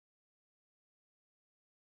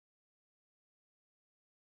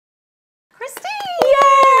Kristine!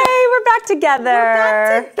 Yay! We're back together.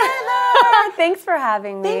 We're back together. Thanks for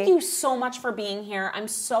having me. Thank you so much for being here. I'm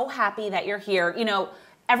so happy that you're here. You know,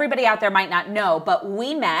 everybody out there might not know, but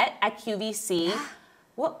we met at QVC.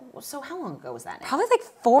 So how long ago was that now? Probably like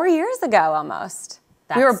 4 years ago almost.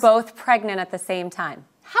 We were both pregnant at the same time.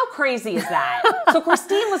 How crazy is that? So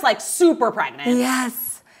Kristine was like super pregnant.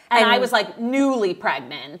 Yes. And I was like newly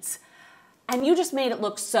pregnant. And you just made it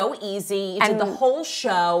look so easy. You did the whole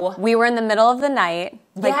show. We were in the middle of the night,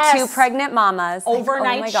 like two pregnant mamas.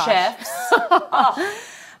 Overnight shifts. Oh.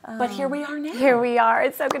 But here we are now. Here we are.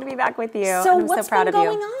 It's so good to be back with you. So I'm what's so proud been of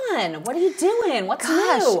going on? What are you doing? What's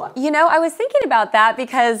new? You know, I was thinking about that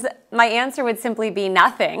because my answer would simply be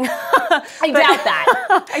nothing. I doubt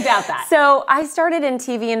that. I doubt that. So I started in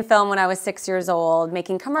TV and film when I was 6 years old,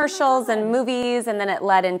 making commercials and movies, and then it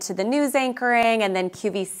led into the news anchoring and then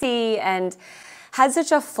QVC, and had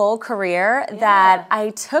such a full career that I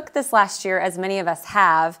took this last year, as many of us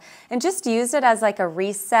have, and just used it as like a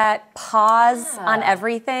reset, pause on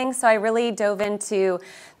everything. So I really dove into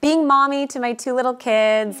being mommy to my two little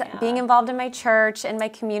kids, being involved in my church and my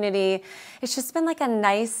community. It's just been like a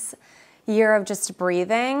nice year of just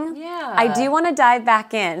breathing. Yeah. I do want to dive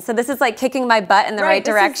back in. So this is like kicking my butt in the right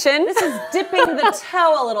direction. This is dipping the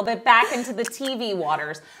toe a little bit back into the TV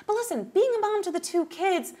waters. But listen, being a mom to the two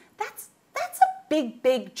kids, that's a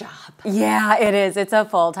big job. Yeah, it is. It's a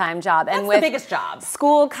full-time job. That's and with the biggest job.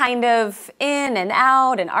 School kind of in and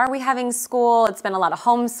out, and are we having school? It's been a lot of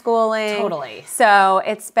homeschooling. Totally. So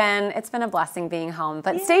it's been a blessing being home.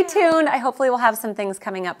 But stay tuned. I hopefully will have some things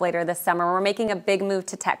coming up later this summer. We're making a big move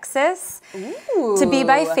to Texas to be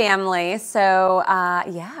by family. So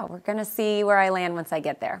yeah, we're gonna see where I land once I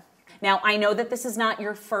get there. Now, I know that this is not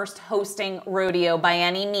your first hosting rodeo by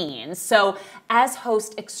any means, so as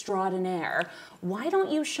host extraordinaire, why don't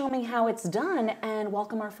you show me how it's done and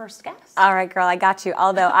welcome our first guest? All right, girl, I got you.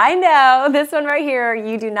 Although I know this one right here,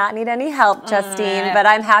 you do not need any help, Justine, but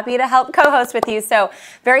I'm happy to help co-host with you. So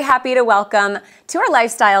very happy to welcome to our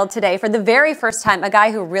Lifestyle today, for the very first time, a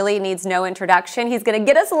guy who really needs no introduction. He's gonna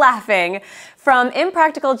get us laughing. From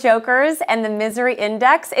Impractical Jokers and the Misery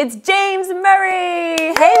Index, it's James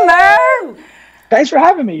Murray. Hey, Murr. Thanks for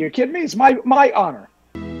having me. You're kidding me? It's my honor.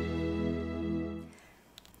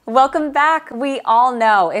 Welcome back. We all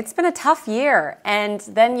know it's been a tough year, and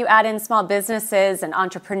then you add in small businesses and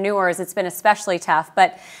entrepreneurs. It's been especially tough,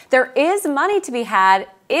 but there is money to be had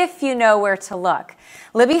if you know where to look.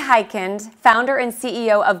 Libby Heikind, founder and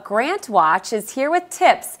CEO of Grant Watch, is here with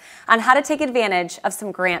tips on how to take advantage of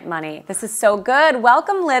some grant money. This is so good.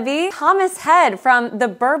 Welcome, Libby. Thomas Head from the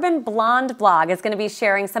Bourbon Blonde blog is going to be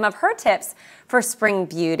sharing some of her tips for spring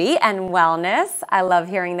beauty and wellness. I love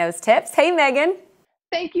hearing those tips. Hey, Megan.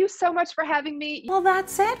 Thank you so much for having me. Well,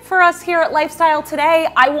 that's it for us here at Lifestyle today.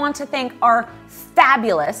 I want to thank our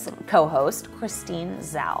fabulous co-host, Kristine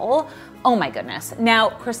Zell. Oh my goodness. Now,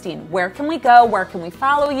 Kristine, where can we go? Where can we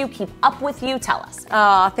follow you? Keep up with you? Tell us.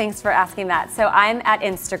 Oh, thanks for asking that. So I'm at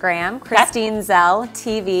Instagram, Kristine Zell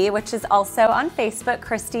TV, which is also on Facebook,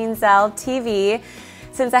 Kristine Zell TV.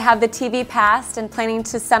 Since I have the TV past and planning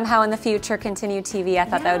to somehow in the future continue TV, I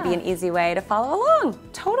thought that would be an easy way to follow along.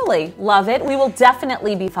 Totally. Love it. We will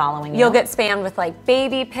definitely be following you. You'll get spammed with like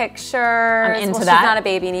baby pictures. I'm into that. She's not a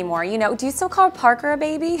baby anymore. You know, do you still call Parker a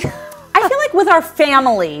baby? I feel like with our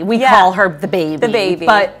family, we call her the baby. The baby.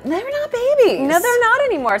 But they're not babies. No, they're not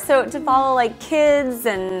anymore. So to follow like kids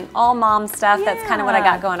and all mom stuff, that's kind of what I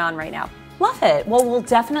got going on right now. Love it. Well, we'll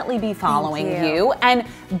definitely be following you. And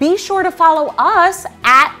be sure to follow us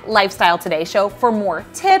at Lifestyle Today Show for more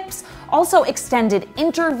tips, also extended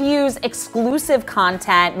interviews, exclusive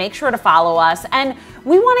content. Make sure to follow us. And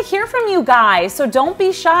we want to hear from you guys, so don't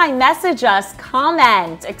be shy. Message us,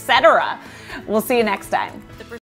 comment, etc. We'll see you next time.